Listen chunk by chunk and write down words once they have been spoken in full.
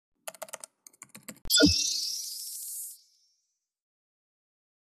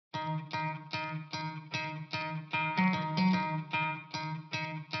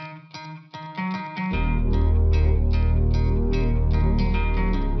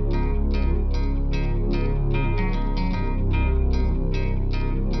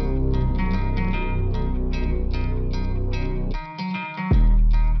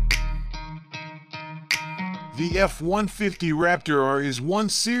The F-150 Raptor R is one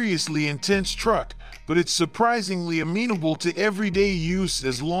seriously intense truck, but it's surprisingly amenable to everyday use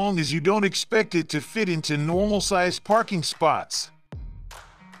as long as you don't expect it to fit into normal-sized parking spots.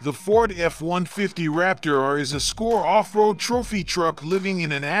 The Ford F-150 Raptor R is a score off-road trophy truck living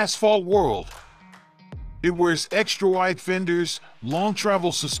in an asphalt world. It wears extra-wide fenders, long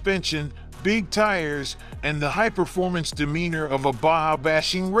travel suspension, big tires, and the high-performance demeanor of a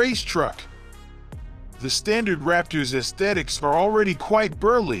Baja-bashing race truck. The standard Raptor's aesthetics are already quite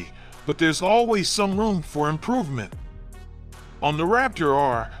burly, but there's always some room for improvement. On the Raptor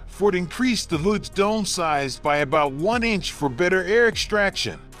R, Ford increased the hood's dome size by about 1 inch for better air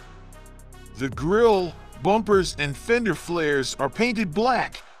extraction. The grille, bumpers, and fender flares are painted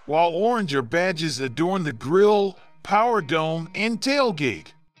black, while orange badges adorn the grille, power dome, and tailgate.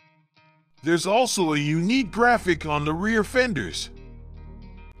 There's also a unique graphic on the rear fenders.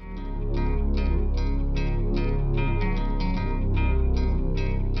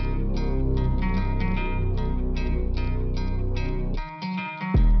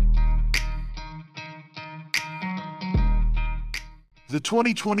 The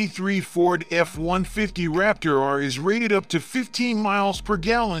 2023 Ford F-150 Raptor R is rated up to 15 miles per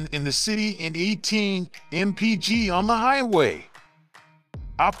gallon in the city and 18 mpg on the highway.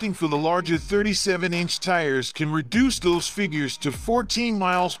 Opting for the larger 37-inch tires can reduce those figures to 14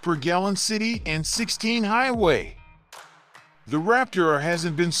 miles per gallon city and 16 highway. The Raptor R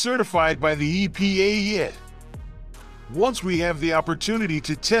hasn't been certified by the EPA yet. Once we have the opportunity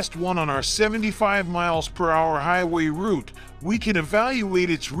to test one on our 75 miles per hour highway route, we can evaluate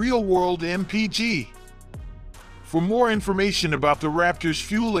its real-world MPG. For more information about the Raptor's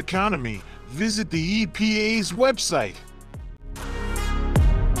fuel economy, visit the EPA's website.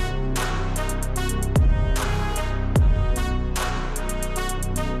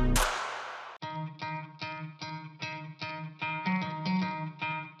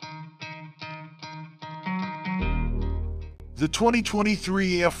 The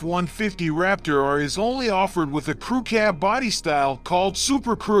 2023 F-150 Raptor R is only offered with a crew cab body style called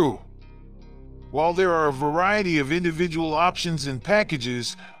Super Crew. While there are a variety of individual options and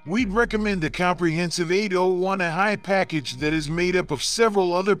packages, we'd recommend the comprehensive 801 high package that is made up of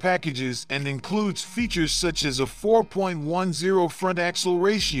several other packages and includes features such as a 4.10 front axle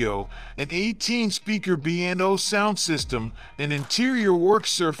ratio, an 18-speaker B&O sound system, an interior work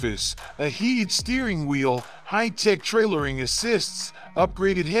surface, a heated steering wheel, high-tech trailering assists,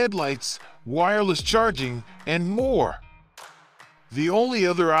 upgraded headlights, wireless charging, and more. The only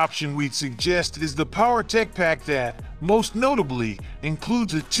other option we'd suggest is the Power Tech Pack that, most notably,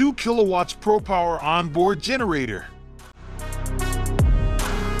 includes a 2 kilowatts ProPower onboard generator.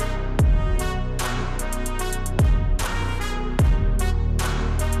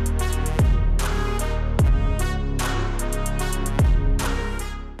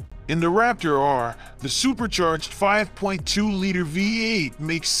 In the Raptor R, the supercharged 5.2-liter V8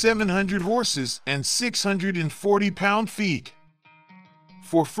 makes 700 horses and 640 pound-feet.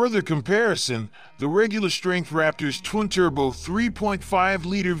 For further comparison, the regular strength Raptor's twin-turbo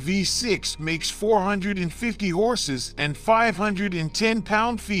 3.5-liter V6 makes 450 horses and 510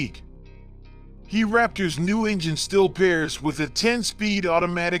 pound-feet. Raptor's new engine still pairs with a 10-speed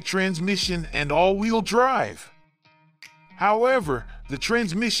automatic transmission and all-wheel drive. However, the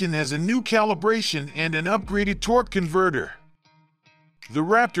transmission has a new calibration and an upgraded torque converter. The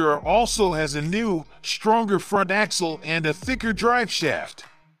Raptor R also has a new, stronger front axle and a thicker drive shaft.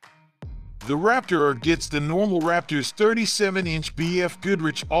 The Raptor R gets the normal Raptor's 37-inch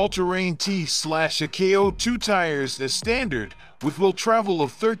BFGoodrich All-Terrain T/K02 tires as standard, with wheel travel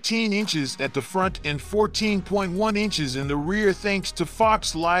of 13 inches at the front and 14.1 inches in the rear thanks to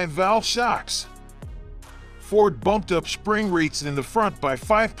Fox Live valve shocks. Ford bumped up spring rates in the front by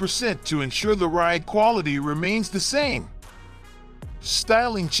 5% to ensure the ride quality remains the same.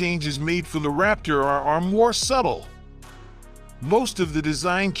 Styling changes made for the Raptor R are more subtle. Most of the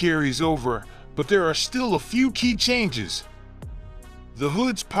design carries over, but there are still a few key changes. The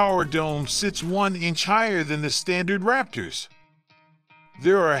hood's power dome sits 1 inch higher than the standard Raptors.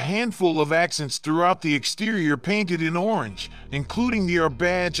 There are a handful of accents throughout the exterior painted in orange, including the R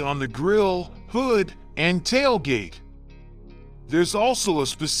badge on the grille, hood, and tailgate. There's also a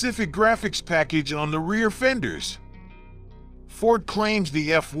specific graphics package on the rear fenders. Ford claims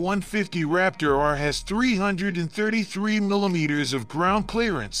the F-150 Raptor R has 333 millimeters of ground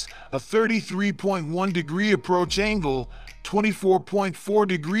clearance, a 33.1 degree approach angle, 24.4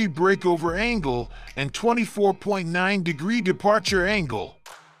 degree breakover angle, and 24.9 degree departure angle.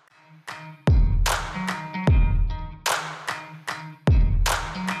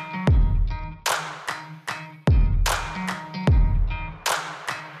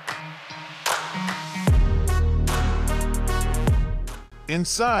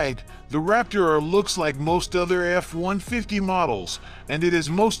 Inside, the Raptor R looks like most other F-150 models, and it has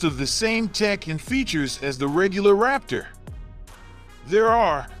most of the same tech and features as the regular Raptor. There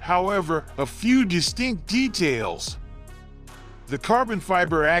are, however, a few distinct details. The carbon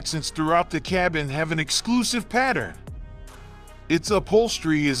fiber accents throughout the cabin have an exclusive pattern. Its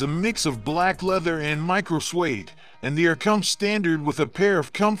upholstery is a mix of black leather and micro suede, and they come standard with a pair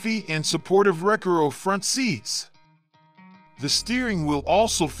of comfy and supportive Recaro front seats. The steering wheel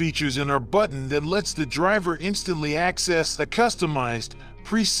also features an R button that lets the driver instantly access a customized,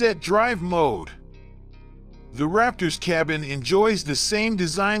 preset drive mode. The Raptor's cabin enjoys the same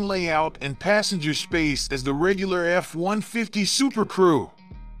design layout and passenger space as the regular F-150 Super Crew.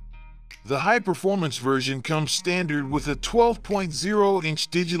 The high-performance version comes standard with a 12.0-inch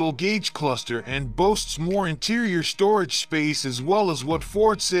digital gauge cluster and boasts more interior storage space as well as what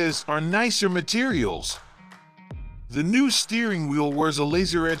Ford says are nicer materials. The new steering wheel wears a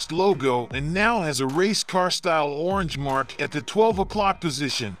laser-etched logo and now has a race car-style orange mark at the 12 o'clock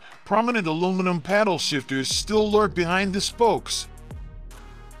position. Prominent aluminum paddle shifters still lurk behind the spokes.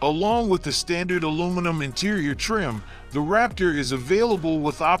 Along with the standard aluminum interior trim, the Raptor is available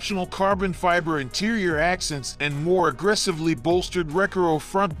with optional carbon fiber interior accents and more aggressively bolstered Recaro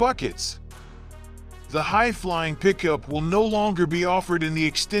front buckets. The high-flying pickup will no longer be offered in the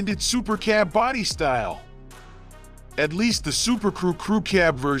extended Super Cab body style. At least the Super Crew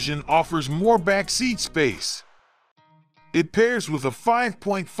Cab version offers more back seat space. It pairs with a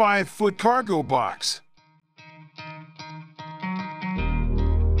 5.5-foot cargo box.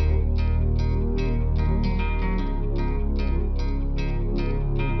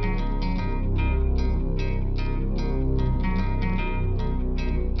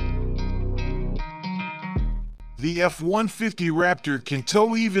 The F-150 Raptor can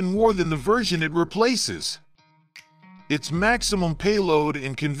tow even more than the version it replaces. Its maximum payload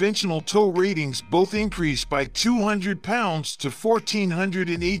and conventional tow ratings both increase by 200 pounds to 1,400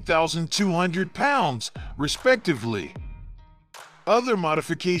 and 8,200 pounds, respectively. Other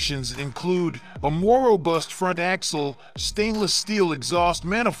modifications include a more robust front axle, stainless steel exhaust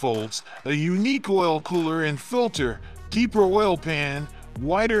manifolds, a unique oil cooler and filter, deeper oil pan,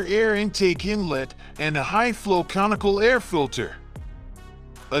 wider air intake inlet, and a high-flow conical air filter.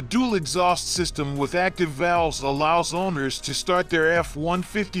 A dual exhaust system with active valves allows owners to start their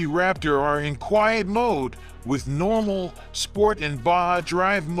F-150 Raptor R in quiet mode, with normal, sport, and Baja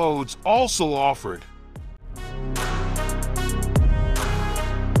drive modes also offered.